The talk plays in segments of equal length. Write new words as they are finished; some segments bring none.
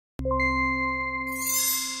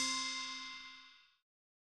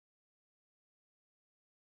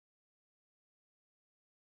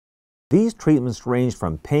These treatments range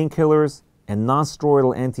from painkillers and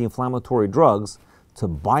nonsteroidal anti-inflammatory drugs to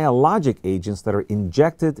biologic agents that are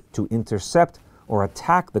injected to intercept or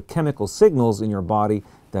attack the chemical signals in your body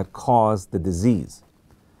that cause the disease.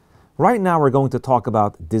 Right now we're going to talk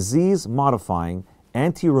about disease-modifying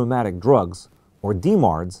anti-rheumatic drugs, or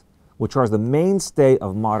DMARDs, which are the mainstay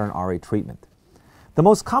of modern RA treatment. The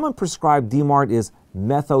most common prescribed DMARD is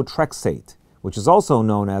Methotrexate, which is also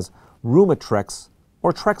known as Rheumatrex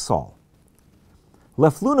or Trexall.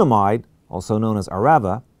 Leflunomide, also known as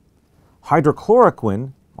Arava,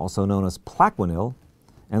 Hydroxychloroquine, also known as Plaquenil,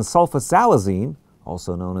 and Sulfasalazine,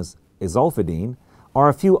 also known as Azulfidine, are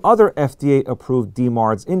a few other FDA-approved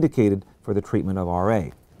DMARDs indicated for the treatment of RA.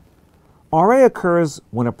 RA occurs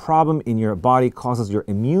when a problem in your body causes your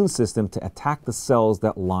immune system to attack the cells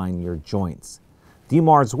that line your joints.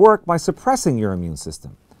 DMARDs work by suppressing your immune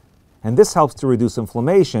system, and this helps to reduce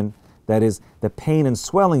inflammation, that is, the pain and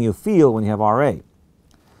swelling you feel when you have RA.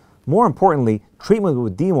 More importantly, treatment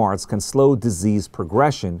with DMARDs can slow disease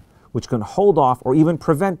progression, which can hold off or even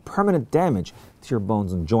prevent permanent damage to your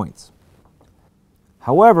bones and joints.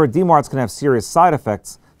 However, DMARDs can have serious side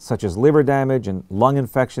effects such as liver damage and lung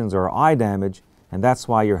infections or eye damage, and that's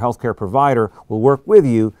why your healthcare provider will work with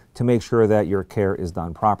you to make sure that your care is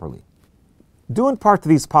done properly. Due in part to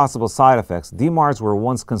these possible side effects, DMARDs were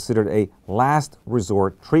once considered a last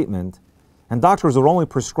resort treatment, and doctors would only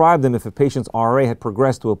prescribe them if a patient's RA had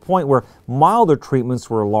progressed to a point where milder treatments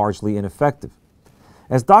were largely ineffective.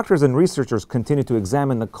 As doctors and researchers continue to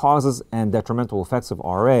examine the causes and detrimental effects of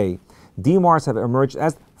RA, DMARDs have emerged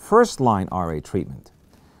as first-line RA treatment.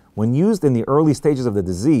 When used in the early stages of the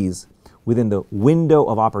disease, within the window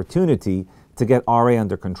of opportunity to get RA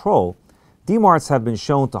under control, DMARDs have been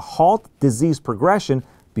shown to halt disease progression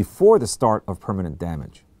before the start of permanent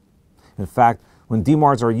damage. In fact, when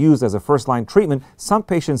DMARDs are used as a first-line treatment, some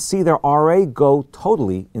patients see their RA go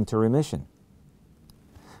totally into remission.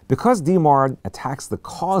 Because DMARD attacks the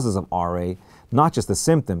causes of RA, not just the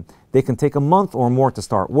symptom, they can take a month or more to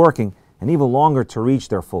start working and even longer to reach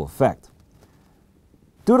their full effect.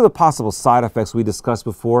 Due to the possible side effects we discussed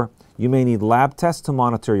before, you may need lab tests to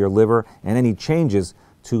monitor your liver and any changes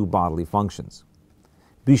to bodily functions.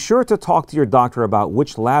 Be sure to talk to your doctor about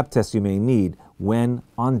which lab tests you may need when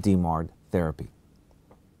on DMARD therapy.